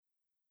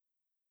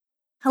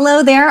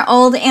Hello there,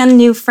 old and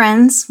new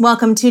friends.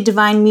 Welcome to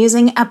Divine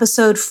Musing,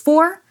 Episode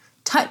 4,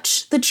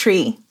 Touch the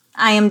Tree.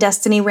 I am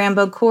Destiny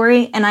Rambo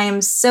Corey, and I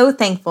am so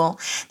thankful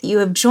that you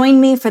have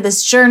joined me for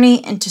this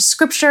journey into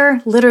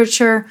scripture,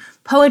 literature,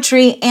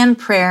 poetry, and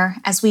prayer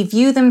as we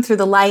view them through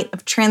the light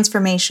of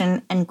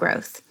transformation and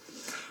growth.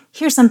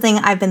 Here's something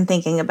I've been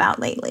thinking about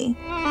lately.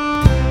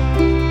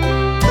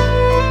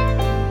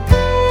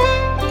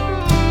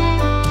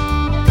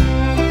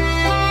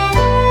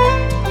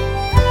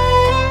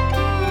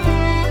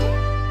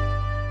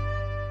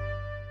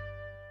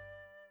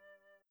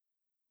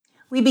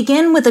 We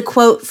begin with a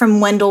quote from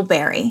Wendell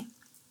Berry.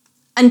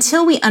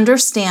 Until we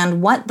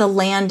understand what the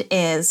land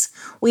is,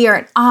 we are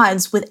at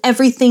odds with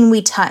everything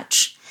we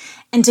touch.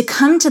 And to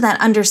come to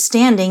that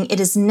understanding, it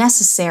is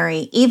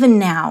necessary, even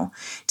now,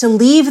 to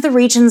leave the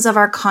regions of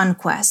our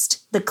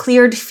conquest, the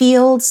cleared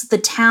fields, the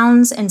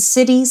towns and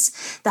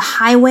cities, the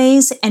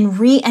highways, and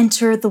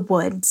re-enter the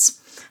woods.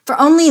 For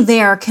only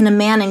there can a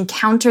man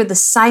encounter the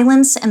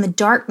silence and the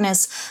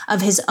darkness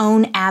of his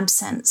own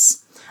absence.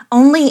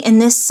 Only in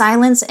this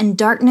silence and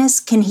darkness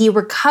can he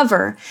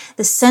recover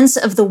the sense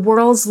of the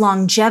world's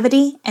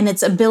longevity and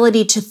its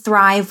ability to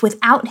thrive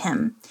without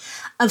him,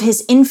 of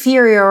his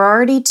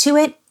inferiority to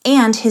it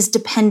and his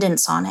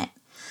dependence on it.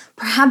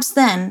 Perhaps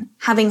then,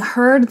 having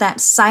heard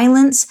that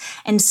silence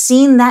and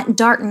seen that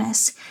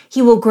darkness,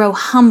 he will grow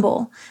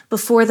humble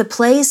before the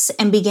place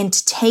and begin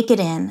to take it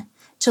in,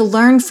 to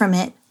learn from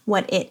it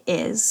what it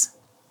is.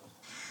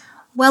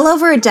 Well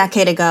over a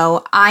decade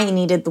ago, I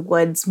needed the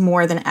woods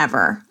more than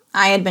ever.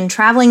 I had been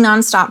traveling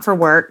nonstop for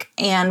work,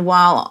 and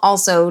while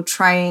also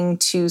trying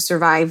to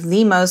survive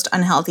the most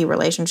unhealthy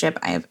relationship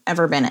I have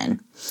ever been in.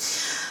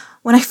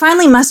 When I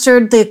finally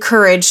mustered the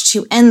courage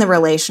to end the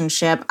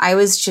relationship, I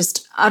was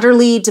just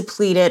utterly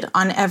depleted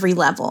on every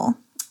level.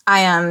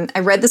 I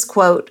read this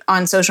quote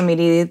on social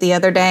media the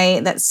other day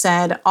that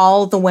said,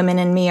 "All the women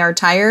in me are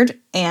tired,"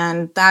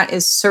 and that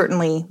is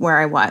certainly where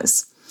I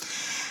was.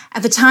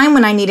 At the time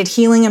when I needed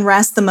healing and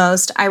rest the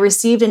most, I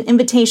received an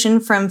invitation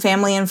from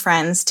family and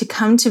friends to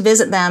come to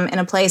visit them in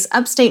a place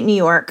upstate New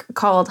York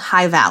called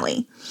High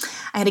Valley.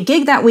 I had a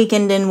gig that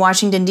weekend in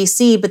Washington,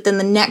 D.C., but then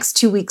the next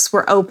 2 weeks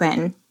were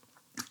open.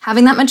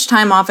 Having that much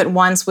time off at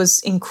once was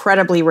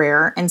incredibly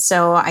rare, and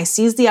so I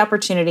seized the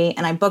opportunity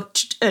and I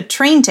booked a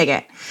train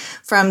ticket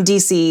from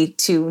D.C.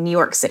 to New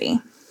York City.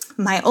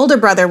 My older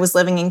brother was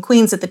living in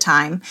Queens at the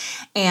time,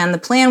 and the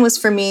plan was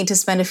for me to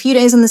spend a few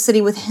days in the city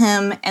with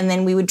him, and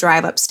then we would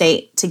drive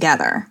upstate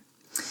together.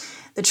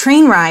 The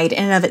train ride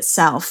in and of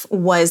itself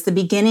was the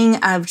beginning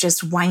of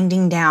just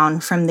winding down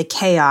from the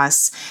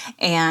chaos,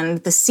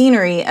 and the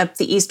scenery up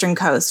the eastern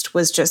coast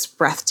was just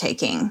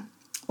breathtaking.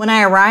 When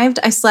I arrived,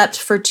 I slept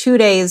for 2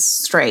 days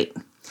straight.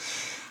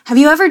 Have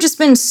you ever just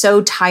been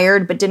so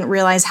tired but didn't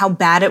realize how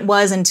bad it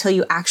was until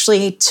you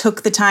actually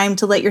took the time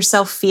to let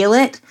yourself feel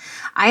it?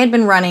 I had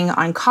been running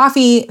on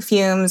coffee,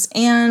 fumes,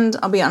 and,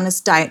 I'll be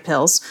honest, diet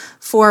pills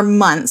for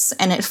months,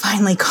 and it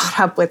finally caught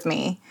up with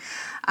me.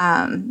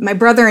 My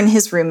brother and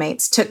his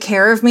roommates took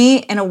care of me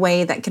in a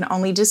way that can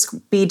only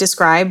just be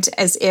described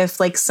as if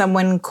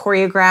someone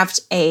choreographed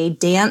a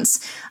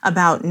dance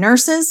about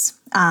nurses.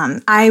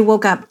 I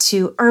woke up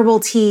to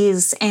herbal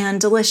teas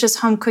and delicious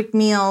home-cooked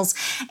meals,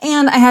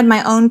 and I had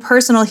my own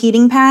personal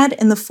heating pad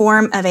in the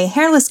form of a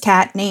hairless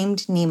cat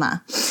named Nima.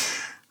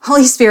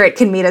 Holy Spirit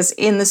can meet us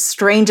in the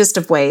strangest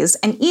of ways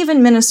and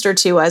even minister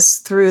to us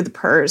through the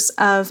purrs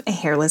of a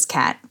hairless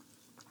cat.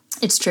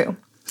 It's true.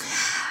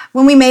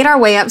 When we made our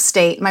way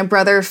upstate, my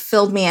brother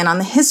filled me in on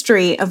the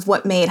history of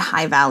what made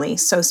High Valley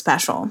so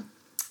special.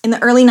 In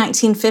the early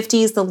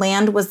 1950s, the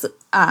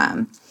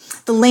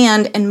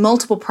land and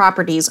multiple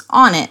properties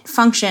on it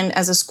functioned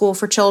as a school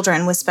for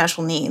children with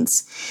special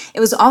needs. It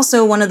was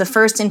also one of the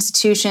first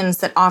institutions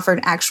that offered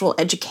actual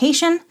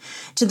education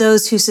to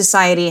those whose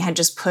society had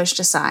just pushed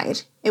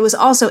aside. It was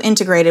also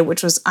integrated,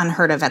 which was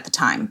unheard of at the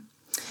time.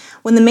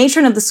 When the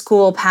matron of the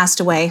school passed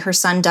away, her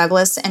son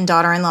Douglas and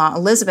daughter-in-law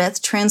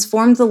Elizabeth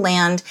transformed the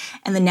land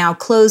and the now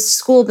closed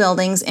school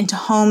buildings into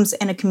homes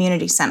and a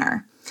community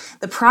center.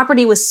 The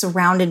property was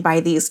surrounded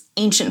by these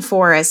ancient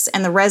forests,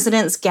 and the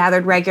residents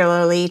gathered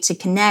regularly to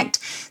connect,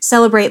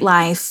 celebrate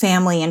life,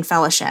 family, and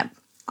fellowship.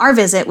 Our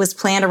visit was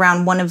planned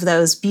around one of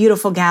those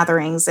beautiful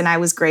gatherings, and I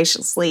was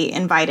graciously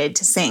invited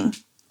to sing.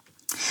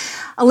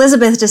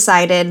 Elizabeth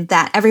decided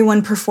that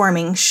everyone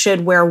performing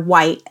should wear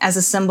white as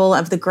a symbol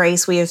of the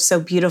grace we have so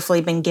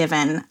beautifully been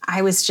given.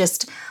 I was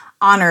just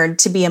honored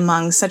to be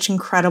among such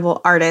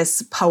incredible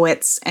artists,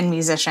 poets, and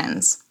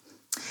musicians.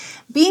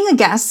 Being a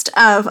guest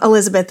of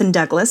Elizabeth and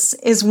Douglas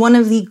is one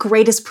of the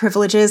greatest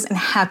privileges and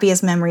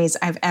happiest memories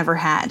I've ever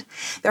had.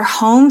 Their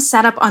home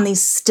sat up on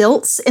these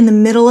stilts in the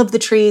middle of the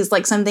trees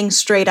like something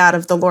straight out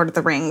of The Lord of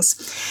the Rings.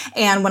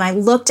 And when I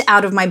looked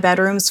out of my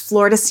bedroom's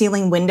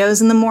floor-to-ceiling windows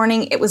in the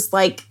morning, it was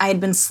like I had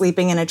been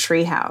sleeping in a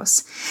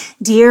treehouse.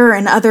 Deer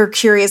and other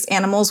curious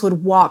animals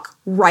would walk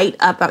right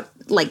up,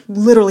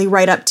 literally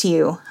right up to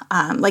you,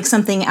 like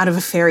something out of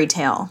a fairy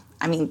tale.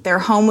 I mean, their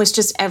home was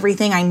just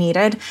everything I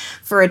needed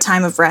for a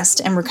time of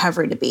rest and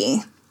recovery to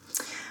be.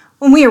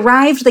 When we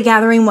arrived, the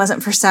gathering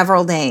wasn't for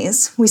several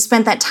days. We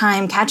spent that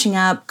time catching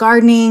up,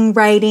 gardening,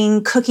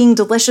 writing, cooking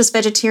delicious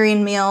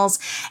vegetarian meals,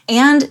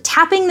 and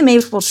tapping the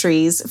maple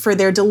trees for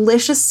their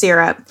delicious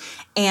syrup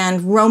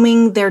and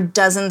roaming their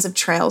dozens of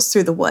trails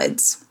through the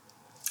woods.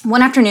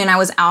 One afternoon, I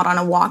was out on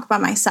a walk by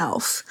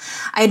myself.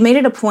 I had made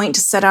it a point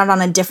to set out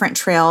on a different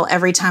trail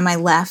every time I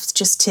left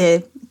just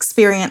to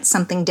experience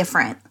something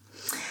different.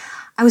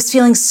 I was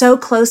feeling so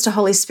close to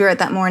Holy Spirit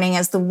that morning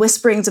as the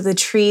whisperings of the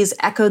trees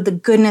echoed the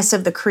goodness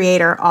of the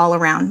Creator all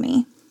around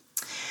me.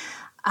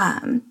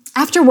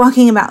 After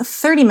walking about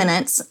 30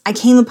 minutes, I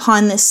came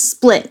upon this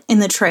split in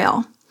the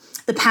trail.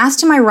 The path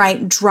to my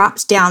right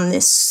dropped down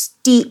this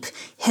steep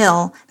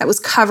hill that was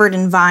covered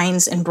in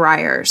vines and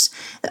briars.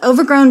 The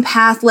overgrown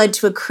path led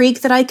to a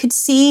creek that I could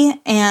see,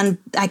 and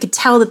I could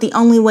tell that the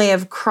only way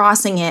of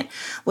crossing it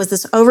was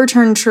this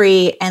overturned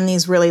tree and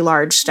these really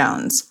large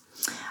stones.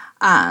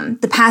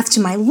 The path to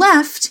my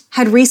left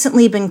had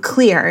recently been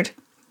cleared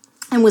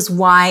and was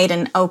wide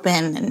and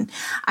open, and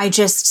I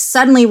just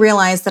suddenly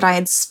realized that I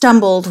had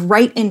stumbled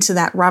right into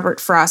that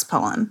Robert Frost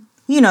poem.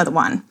 You know the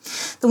one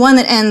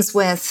that ends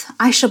with,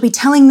 "I shall be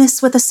telling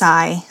this with a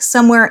sigh,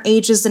 somewhere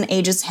ages and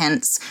ages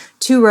hence,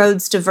 two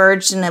roads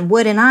diverged in a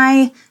wood and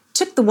I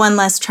took the one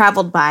less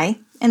traveled by,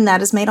 and that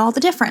has made all the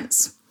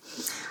difference."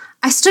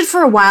 I stood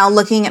for a while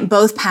looking at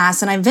both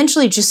paths, and I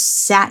eventually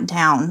just sat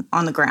down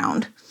on the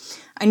ground.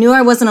 I knew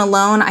I wasn't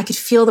alone. I could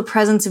feel the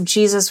presence of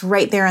Jesus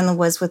right there in the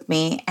woods with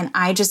me, and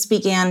I just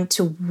began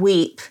to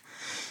weep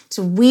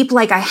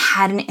like I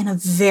hadn't in a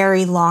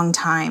very long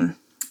time.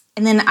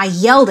 And then I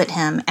yelled at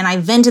him, and I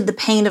vented the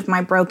pain of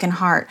my broken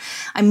heart.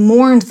 I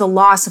mourned the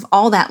loss of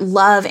all that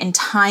love and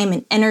time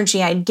and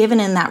energy I'd given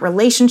in that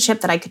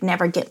relationship that I could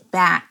never get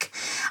back.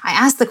 I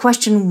asked the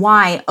question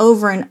why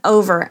over and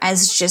over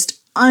as just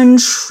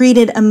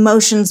untreated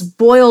emotions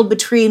boiled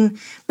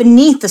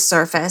beneath the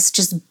surface,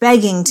 just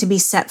begging to be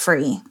set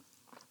free.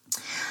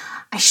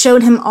 I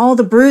showed him all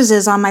the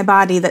bruises on my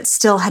body that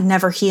still had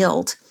never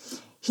healed.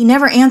 He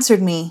never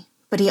answered me,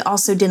 but he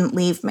also didn't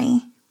leave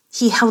me.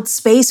 He held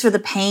space for the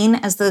pain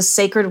as those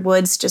sacred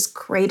woods just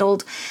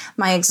cradled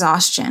my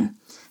exhaustion.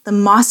 The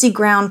mossy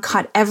ground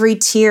caught every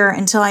tear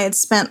until I had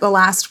spent the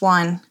last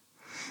one.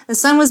 The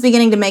sun was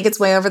beginning to make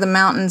its way over the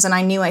mountains, and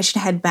I knew I should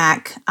head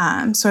back,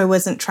 so I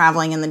wasn't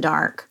traveling in the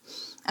dark.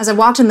 As I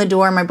walked in the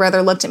door, my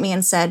brother looked at me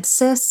and said,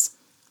 "Sis,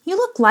 you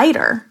look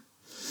lighter."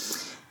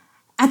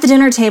 At the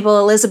dinner table,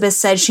 Elizabeth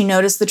said she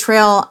noticed the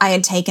trail I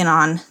had taken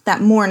on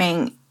that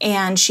morning,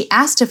 and she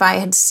asked if I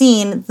had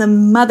seen the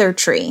mother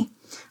tree.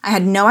 I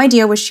had no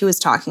idea what she was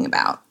talking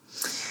about.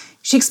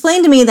 She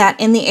explained to me that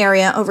in the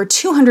area over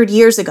 200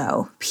 years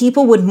ago,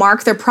 people would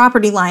mark their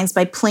property lines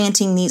by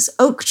planting these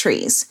oak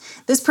trees.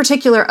 This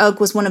particular oak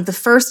was one of the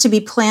first to be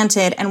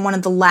planted and one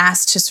of the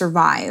last to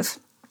survive.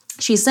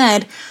 She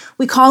said,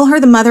 "We call her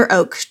the mother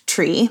oak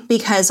tree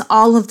because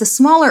all of the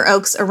smaller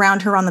oaks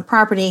around her on the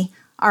property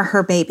are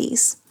her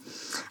babies."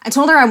 I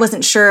told her I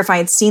wasn't sure if I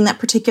had seen that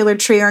particular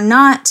tree or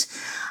not,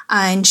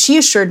 and she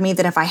assured me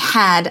that if I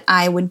had,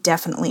 I would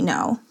definitely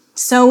know.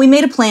 So we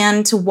made a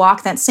plan to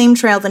walk that same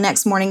trail the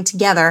next morning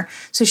together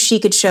so she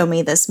could show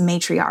me this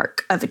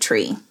matriarch of a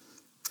tree.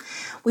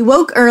 We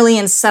woke early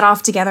and set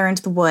off together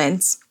into the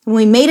woods. When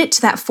we made it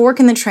to that fork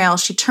in the trail,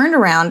 she turned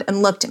around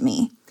and looked at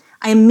me.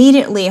 I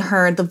immediately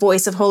heard the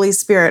voice of Holy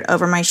Spirit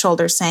over my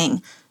shoulder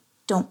saying,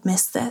 "Don't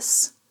miss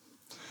this."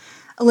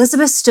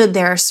 Elizabeth stood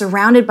there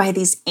surrounded by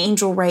these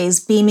angel rays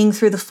beaming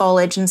through the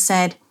foliage and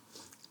said,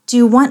 "Do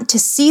you want to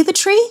see the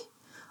tree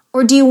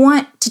or do you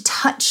want to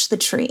touch the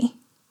tree?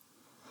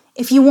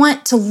 If you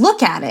want to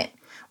look at it,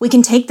 we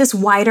can take this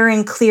wider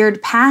and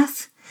cleared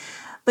path,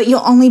 but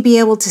you'll only be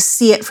able to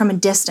see it from a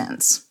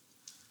distance.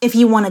 If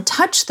you want to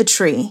touch the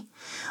tree,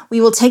 we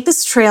will take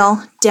this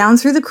trail down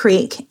through the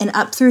creek and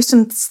up through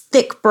some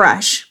thick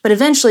brush, but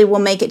eventually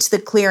we'll make it to the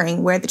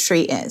clearing where the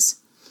tree is."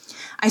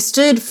 I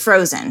stood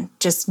frozen,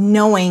 just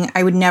knowing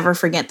I would never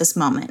forget this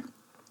moment.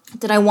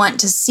 Did I want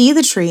to see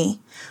the tree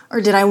or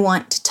did I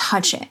want to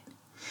touch it?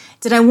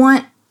 Did I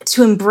want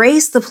to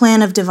embrace the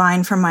plan of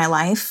divine for my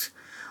life?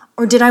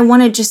 Or did I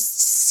want to just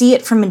see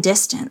it from a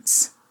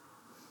distance?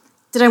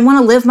 Did I want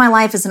to live my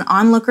life as an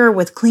onlooker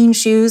with clean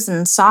shoes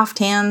and soft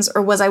hands,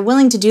 or was I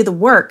willing to do the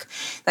work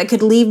that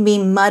could leave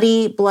me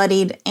muddy,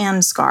 bloodied,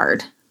 and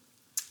scarred?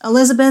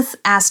 Elizabeth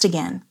asked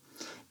again,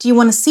 "Do you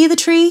want to see the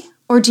tree,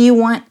 or do you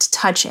want to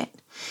touch it?"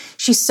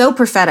 She's so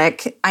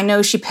prophetic. I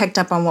know she picked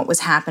up on what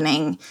was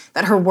happening,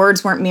 that her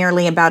words weren't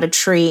merely about a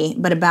tree,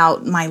 but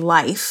about my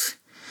life.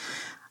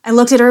 I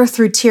looked at her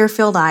through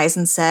tear-filled eyes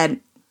and said,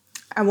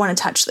 "I want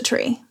to touch the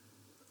tree."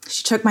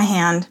 She took my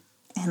hand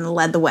and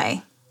led the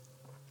way.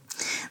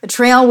 The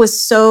trail was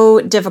so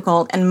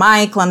difficult, and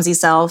my clumsy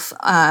self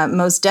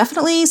most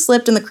definitely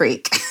slipped in the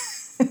creek.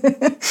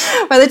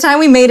 By the time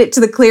we made it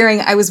to the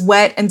clearing, I was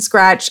wet and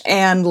scratched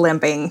and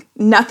limping.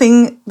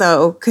 Nothing,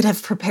 though, could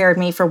have prepared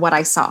me for what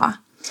I saw.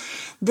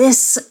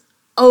 This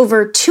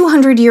over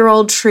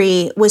 200-year-old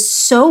tree was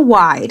so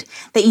wide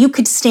that you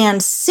could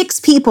stand 6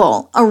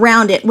 people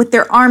around it with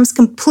their arms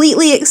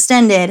completely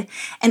extended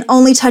and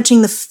only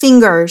touching the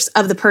fingers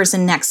of the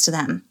person next to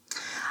them.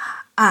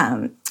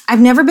 I've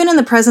never been in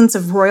the presence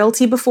of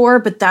royalty before,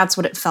 but that's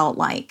what it felt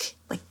like.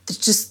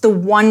 Just the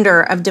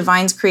wonder of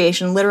Divine's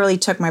creation literally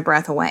took my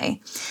breath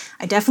away.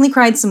 I definitely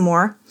cried some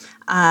more.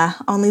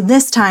 Only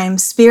this time,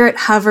 Spirit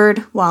hovered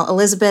while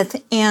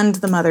Elizabeth and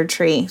the mother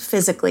tree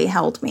physically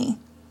held me.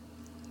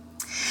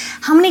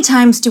 How many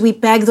times do we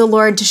beg the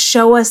Lord to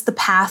show us the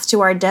path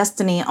to our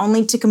destiny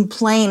only to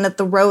complain that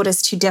the road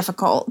is too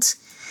difficult?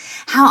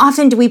 How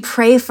often do we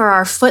pray for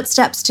our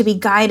footsteps to be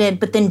guided,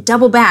 but then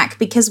double back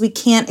because we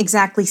can't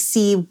exactly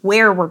see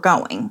where we're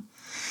going?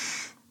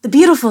 The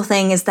beautiful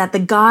thing is that the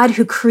God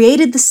who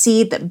created the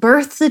seed that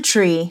birthed the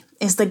tree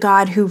is the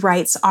God who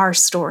writes our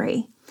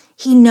story.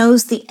 He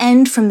knows the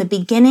end from the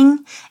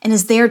beginning and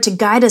is there to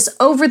guide us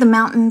over the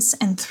mountains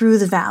and through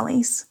the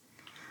valleys.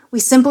 We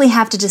simply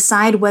have to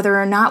decide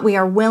whether or not we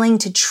are willing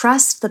to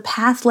trust the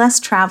path less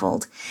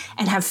traveled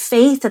and have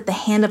faith that the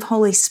hand of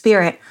Holy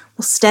Spirit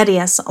will steady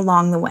us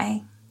along the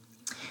way.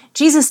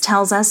 Jesus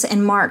tells us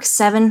in Mark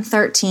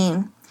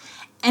 7:13,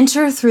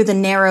 "Enter through the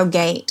narrow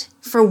gate,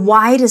 for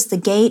wide is the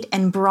gate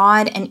and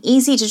broad and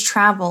easy to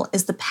travel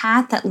is the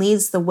path that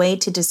leads the way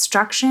to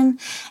destruction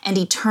and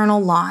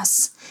eternal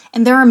loss,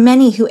 and there are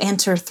many who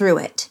enter through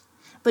it.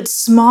 But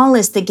small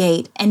is the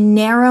gate, and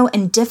narrow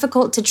and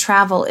difficult to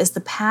travel is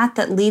the path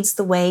that leads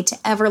the way to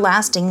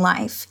everlasting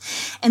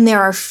life, and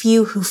there are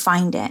few who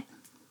find it."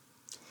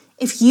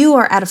 If you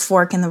are at a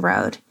fork in the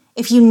road,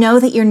 if you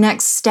know that your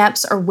next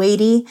steps are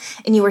weighty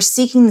and you are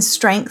seeking the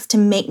strength to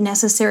make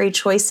necessary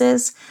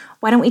choices,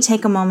 why don't we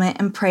take a moment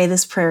and pray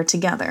this prayer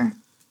together?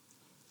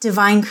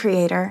 Divine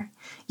Creator,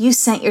 you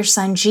sent your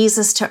Son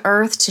Jesus to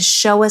earth to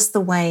show us the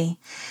way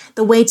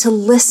to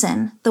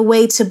listen, the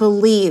way to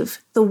believe,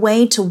 the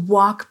way to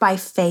walk by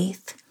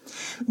faith.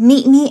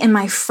 Meet me in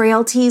my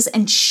frailties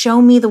and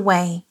show me the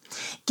way.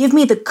 Give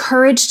me the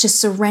courage to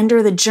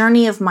surrender the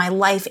journey of my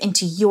life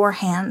into your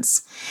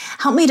hands.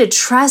 Help me to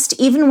trust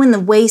even when the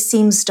way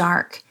seems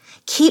dark.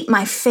 Keep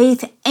my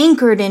faith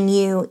anchored in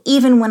you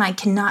even when I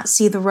cannot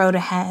see the road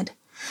ahead.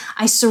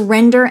 I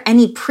surrender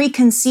any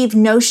preconceived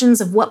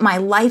notions of what my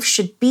life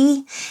should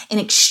be in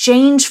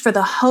exchange for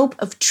the hope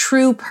of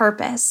true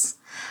purpose.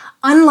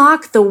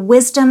 Unlock the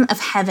wisdom of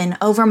heaven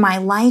over my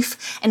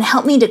life and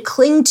help me to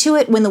cling to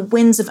it when the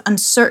winds of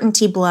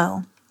uncertainty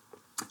blow.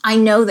 I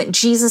know that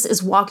Jesus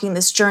is walking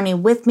this journey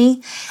with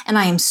me, and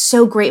I am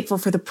so grateful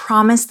for the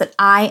promise that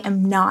I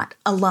am not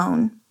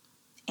alone.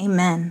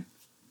 Amen.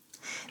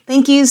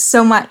 Thank you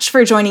so much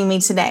for joining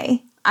me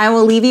today. I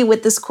will leave you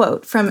with this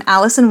quote from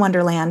Alice in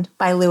Wonderland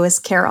by Lewis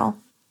Carroll.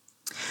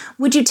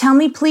 "Would you tell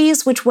me,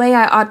 please, which way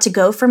I ought to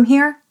go from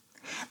here?"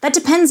 "That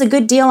depends a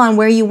good deal on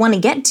where you want to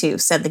get to,"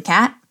 said the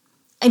cat.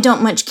 "I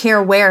don't much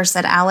care where,"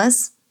 said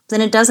Alice.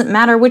 "Then it doesn't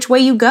matter which way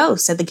you go,"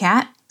 said the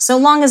cat. "So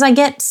long as I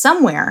get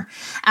somewhere,"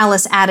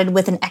 Alice added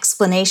with an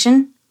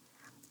explanation.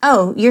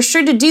 "Oh, you're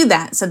sure to do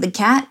that," said the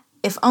cat,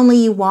 "if only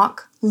you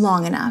walk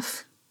long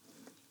enough."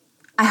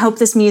 I hope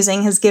this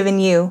musing has given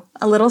you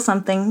a little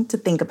something to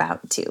think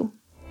about too.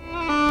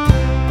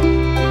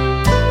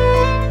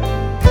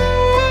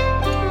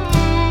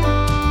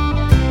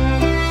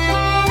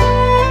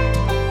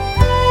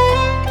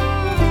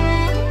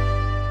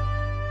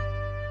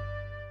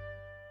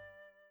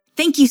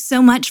 Thank you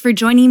so much for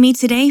joining me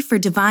today for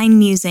Divine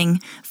Musing.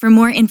 For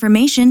more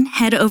information,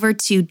 head over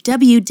to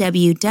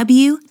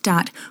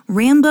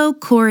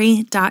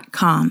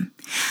www.rambocorey.com.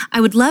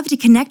 I would love to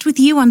connect with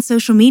you on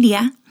social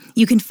media.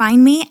 You can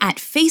find me at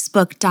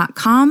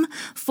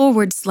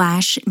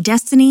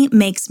facebook.com/Destiny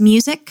Makes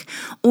Music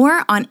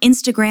or on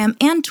Instagram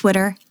and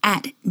Twitter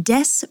at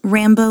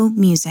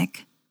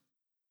DesRamboMusic.